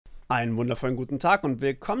Einen wundervollen guten Tag und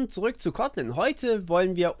willkommen zurück zu Kotlin. Heute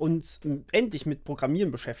wollen wir uns endlich mit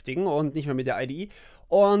Programmieren beschäftigen und nicht mehr mit der IDE.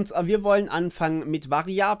 Und wir wollen anfangen mit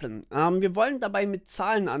Variablen. Wir wollen dabei mit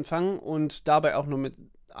Zahlen anfangen und dabei auch nur mit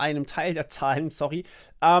einem Teil der Zahlen, sorry.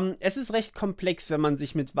 Es ist recht komplex, wenn man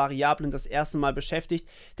sich mit Variablen das erste Mal beschäftigt,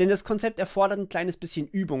 denn das Konzept erfordert ein kleines bisschen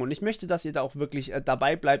Übung und ich möchte, dass ihr da auch wirklich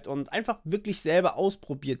dabei bleibt und einfach wirklich selber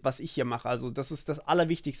ausprobiert, was ich hier mache. Also das ist das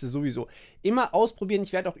Allerwichtigste sowieso. Immer ausprobieren,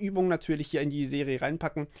 ich werde auch Übungen natürlich hier in die Serie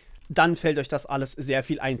reinpacken. Dann fällt euch das alles sehr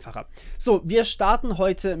viel einfacher. So, wir starten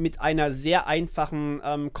heute mit einer sehr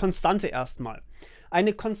einfachen Konstante erstmal.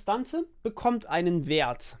 Eine Konstante bekommt einen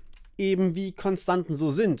Wert, eben wie Konstanten so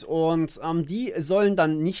sind, und die sollen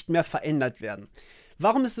dann nicht mehr verändert werden.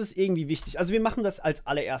 Warum ist es irgendwie wichtig? Also wir machen das als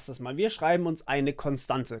allererstes mal. Wir schreiben uns eine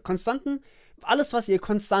Konstante. Konstanten, alles was ihr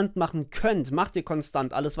konstant machen könnt, macht ihr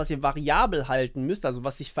konstant. Alles was ihr variabel halten müsst, also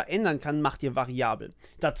was sich verändern kann, macht ihr variabel.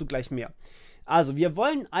 Dazu gleich mehr. Also wir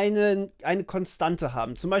wollen eine Konstante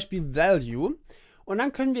haben, zum Beispiel Value. Und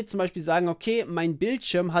dann können wir zum Beispiel sagen, okay, mein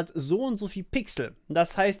Bildschirm hat so und so viel Pixel.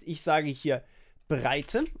 Das heißt, ich sage hier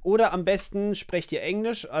Breite, oder am besten sprecht ihr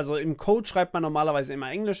Englisch, also im Code schreibt man normalerweise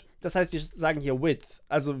immer Englisch, das heißt, wir sagen hier Width,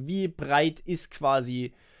 also wie breit ist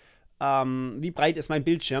quasi, wie breit ist mein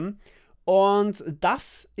Bildschirm, und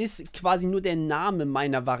das ist quasi nur der Name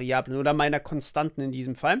meiner Variablen oder meiner Konstanten in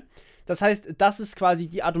diesem Fall. Das heißt, das ist quasi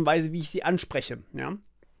die Art und Weise, wie ich sie anspreche, ja.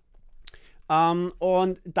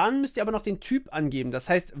 Und dann müsst ihr aber noch den Typ angeben. Das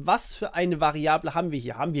heißt, was für eine Variable haben wir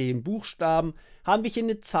hier? Haben wir hier einen Buchstaben? Haben wir hier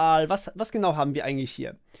eine Zahl? Was genau haben wir eigentlich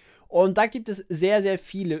hier? Und da gibt es sehr, sehr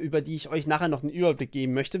viele, über die ich euch nachher noch einen Überblick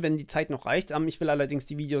geben möchte, wenn die Zeit noch reicht. Ich will allerdings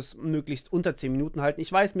die Videos möglichst unter 10 Minuten halten.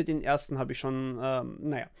 Ich weiß, mit den ersten habe ich schon,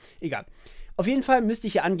 naja, egal. Auf jeden Fall müsst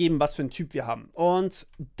ihr hier angeben, was für einen Typ wir haben. Und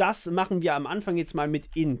das machen wir am Anfang jetzt mal mit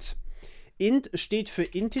int. Int steht für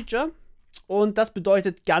Integer. Und das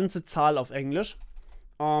bedeutet ganze Zahl auf Englisch.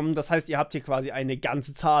 Das heißt, ihr habt hier quasi eine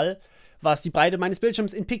ganze Zahl, was die Breite meines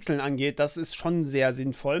Bildschirms in Pixeln angeht. Das ist schon sehr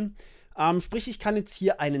sinnvoll. Sprich, ich kann jetzt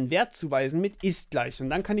hier einen Wert zuweisen mit ist gleich. Und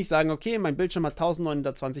dann kann ich sagen, okay, mein Bildschirm hat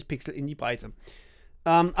 1920 Pixel in die Breite.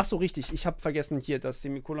 Ach so, richtig. Ich habe vergessen, hier das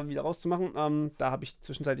Semikolon wieder rauszumachen. Da habe ich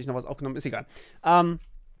zwischenzeitlich noch was aufgenommen. Ist egal.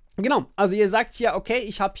 Genau, also ihr sagt hier, okay,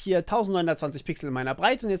 ich habe hier 1920 Pixel in meiner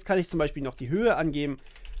Breite. Und jetzt kann ich zum Beispiel noch die Höhe angeben.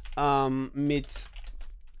 Mit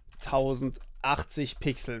 1080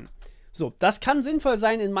 Pixeln. So, das kann sinnvoll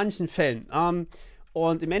sein in manchen Fällen.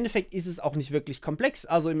 Und im Endeffekt ist es auch nicht wirklich komplex.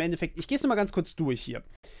 Also im Endeffekt, ich gehe es nochmal ganz kurz durch hier.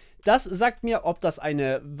 Das sagt mir, ob das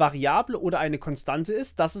eine Variable oder eine Konstante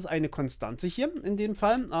ist. Das ist eine Konstante hier in dem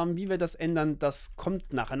Fall. Wie wir das ändern, das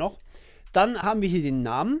kommt nachher noch. Dann haben wir hier den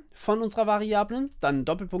Namen von unserer Variablen, dann einen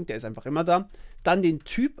Doppelpunkt, der ist einfach immer da. Dann den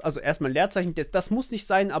Typ, also erstmal ein Leerzeichen, das muss nicht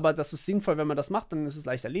sein, aber das ist sinnvoll, wenn man das macht, dann ist es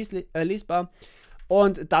leichter lesbar.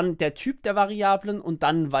 Und dann der Typ der Variablen und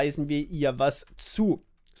dann weisen wir ihr was zu.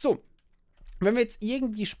 So, wenn wir jetzt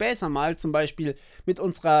irgendwie später mal zum Beispiel mit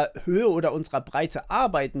unserer Höhe oder unserer Breite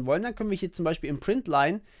arbeiten wollen, dann können wir hier zum Beispiel im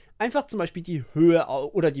Printline einfach zum Beispiel die Höhe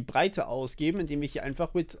oder die Breite ausgeben, indem wir hier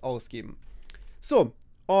einfach Width ausgeben. So.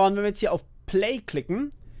 Und wenn wir jetzt hier auf Play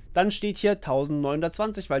klicken, dann steht hier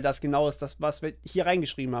 1920, weil das genau ist das, was wir hier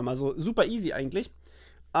reingeschrieben haben. Also super easy eigentlich.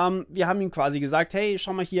 Wir haben ihm quasi gesagt, hey,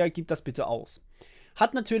 schau mal hier, gib das bitte aus.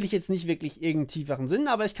 Hat natürlich jetzt nicht wirklich irgendeinen tieferen Sinn,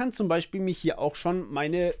 aber ich kann zum Beispiel mich hier auch schon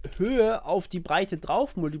meine Höhe auf die Breite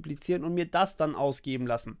drauf multiplizieren und mir das dann ausgeben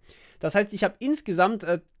lassen. Das heißt, ich habe insgesamt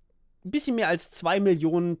ein bisschen mehr als 2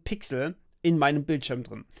 Millionen Pixel in meinem Bildschirm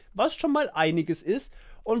drin. Was schon mal einiges ist.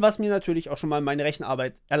 Und was mir natürlich auch schon mal meine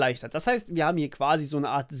Rechenarbeit erleichtert. Das heißt, wir haben hier quasi so eine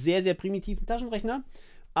Art sehr, sehr primitiven Taschenrechner.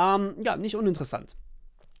 Ja, nicht uninteressant.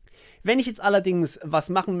 Wenn ich jetzt allerdings was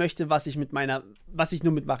machen möchte, was ich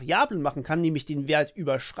nur mit Variablen machen kann, nämlich den Wert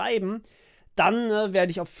überschreiben, dann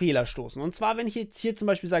werde ich auf Fehler stoßen. Und zwar, wenn ich jetzt hier zum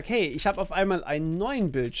Beispiel sage, hey, ich habe auf einmal einen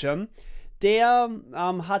neuen Bildschirm, der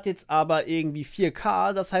hat jetzt aber irgendwie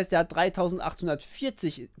 4K, das heißt, der hat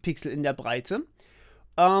 3840 Pixel in der Breite.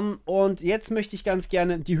 Und jetzt möchte ich ganz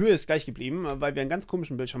gerne, die Höhe ist gleich geblieben, weil wir einen ganz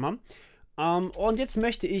komischen Bildschirm haben. Und jetzt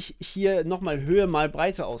möchte ich hier nochmal Höhe mal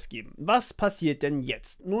Breite ausgeben. Was passiert denn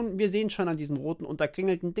jetzt? Nun, wir sehen schon an diesem roten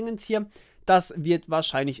unterkringelten Dingens hier, das wird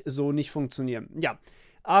wahrscheinlich so nicht funktionieren. Ja,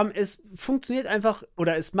 es funktioniert einfach,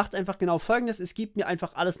 oder es macht einfach genau Folgendes, es gibt mir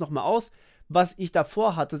einfach alles nochmal aus, was ich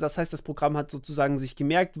davor hatte. Das heißt, das Programm hat sozusagen sich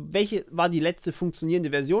gemerkt, welche war die letzte funktionierende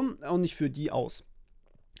Version und ich führe die aus.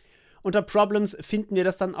 Unter Problems finden wir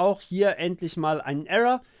das dann auch hier endlich mal einen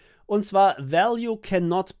Error. Und zwar Value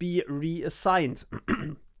cannot be reassigned.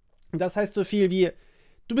 Das heißt so viel wie,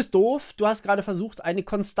 du bist doof, du hast gerade versucht, eine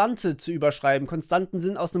Konstante zu überschreiben. Konstanten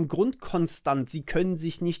sind aus einem Grund konstant, sie können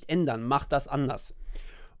sich nicht ändern, mach das anders.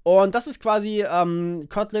 Und das ist quasi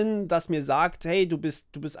Kotlin, das mir sagt, hey, du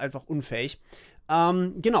bist einfach unfähig.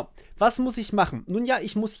 Genau, was muss ich machen? Nun ja,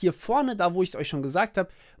 ich muss hier vorne, da wo ich es euch schon gesagt habe,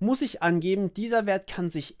 muss ich angeben, dieser Wert kann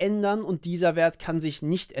sich ändern und dieser Wert kann sich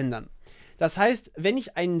nicht ändern. Das heißt, wenn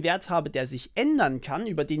ich einen Wert habe, der sich ändern kann,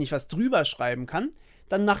 über den ich was drüber schreiben kann,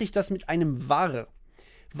 dann mache ich das mit einem var.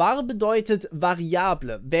 Var bedeutet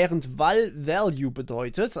Variable, während val Value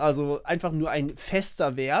bedeutet, also einfach nur ein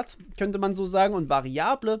fester Wert, könnte man so sagen. Und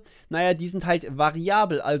Variable, naja, die sind halt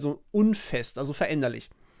variabel, also unfest, also veränderlich.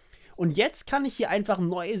 Und jetzt kann ich hier einfach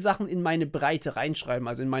neue Sachen in meine Breite reinschreiben,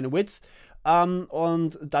 also in meine Width,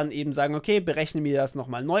 und dann eben sagen, okay, berechne mir das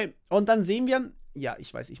nochmal neu. Und dann sehen wir, ja,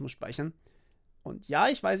 ich weiß, ich muss speichern. Und ja,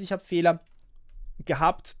 ich weiß, ich habe Fehler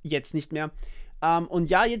gehabt, jetzt nicht mehr. Und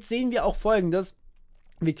ja, jetzt sehen wir auch Folgendes.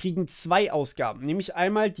 Wir kriegen zwei Ausgaben, nämlich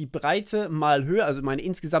einmal die Breite mal Höhe, also meine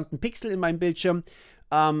insgesamten Pixel in meinem Bildschirm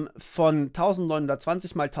von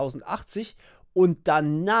 1920 mal 1080. Und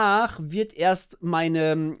danach wird erst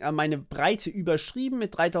meine Breite überschrieben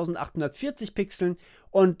mit 3840 Pixeln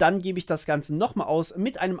und dann gebe ich das Ganze nochmal aus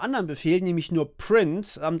mit einem anderen Befehl, nämlich nur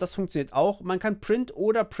print. Das funktioniert auch. Man kann print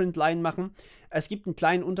oder printline machen. Es gibt einen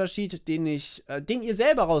kleinen Unterschied, den ihr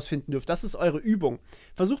selber rausfinden dürft. Das ist eure Übung.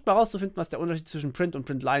 Versucht mal rauszufinden, was der Unterschied zwischen print und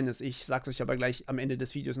printline ist. Ich sage es euch aber gleich am Ende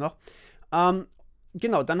des Videos noch.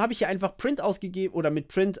 Genau, dann habe ich hier einfach Print ausgegeben oder mit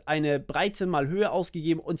Print eine Breite mal Höhe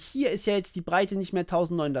ausgegeben und hier ist ja jetzt die Breite nicht mehr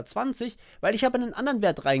 1920, weil ich habe einen anderen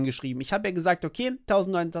Wert reingeschrieben. Ich habe ja gesagt, okay,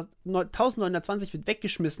 1920 wird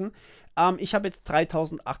weggeschmissen, ich habe jetzt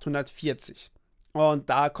 3840 und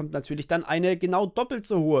da kommt natürlich dann eine genau doppelt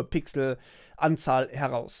so hohe Pixelanzahl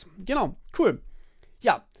heraus. Genau, cool.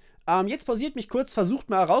 Ja, jetzt pausiert mich kurz, versucht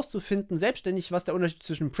mal herauszufinden, selbstständig, was der Unterschied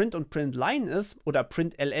zwischen Print und Printline ist oder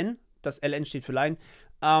println. Das LN steht für Line.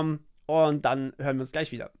 Und dann hören wir uns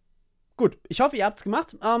gleich wieder. Gut, ich hoffe, ihr habt es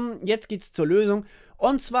gemacht. Jetzt geht es zur Lösung.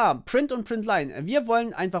 Und zwar Print und Printline. Wir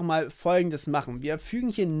wollen einfach mal Folgendes machen. Wir fügen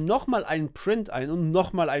hier nochmal einen Print ein und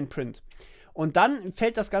nochmal einen Print. Und dann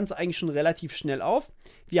fällt das Ganze eigentlich schon relativ schnell auf.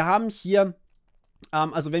 Wir haben hier,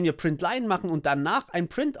 also wenn wir Printline machen und danach ein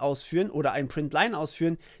Print ausführen oder ein Printline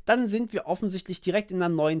ausführen, dann sind wir offensichtlich direkt in einer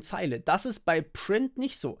neuen Zeile. Das ist bei Print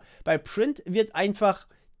nicht so. Bei Print wird einfach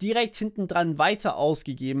direkt hinten dran weiter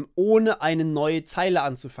ausgegeben, ohne eine neue Zeile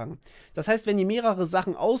anzufangen. Das heißt, wenn ihr mehrere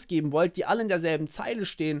Sachen ausgeben wollt, die alle in derselben Zeile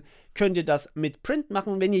stehen, könnt ihr das mit Print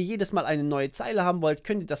machen. Wenn ihr jedes Mal eine neue Zeile haben wollt,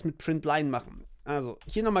 könnt ihr das mit Printline machen. Also,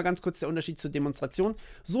 hier nochmal ganz kurz der Unterschied zur Demonstration.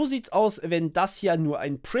 So sieht es aus, wenn das hier nur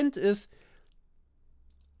ein Print ist.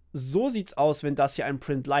 So sieht es aus, wenn das hier ein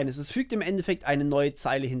Printline ist. Es fügt im Endeffekt eine neue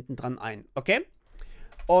Zeile hinten dran ein. Okay?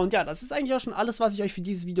 Und ja, das ist eigentlich auch schon alles, was ich euch für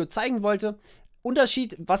dieses Video zeigen wollte.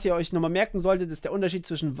 Unterschied, was ihr euch nochmal merken solltet, ist der Unterschied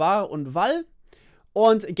zwischen var und val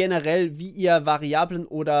und generell, wie ihr Variablen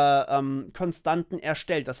oder Konstanten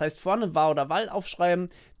erstellt. Das heißt, vorne var oder val aufschreiben,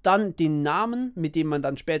 dann den Namen, mit dem man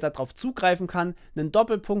dann später darauf zugreifen kann, einen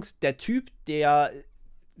Doppelpunkt, der Typ, der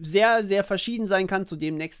sehr, sehr verschieden sein kann, zu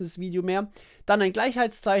dem nächstes Video mehr, dann ein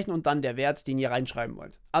Gleichheitszeichen und dann der Wert, den ihr reinschreiben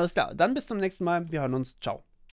wollt. Alles klar, dann bis zum nächsten Mal, wir hören uns, ciao.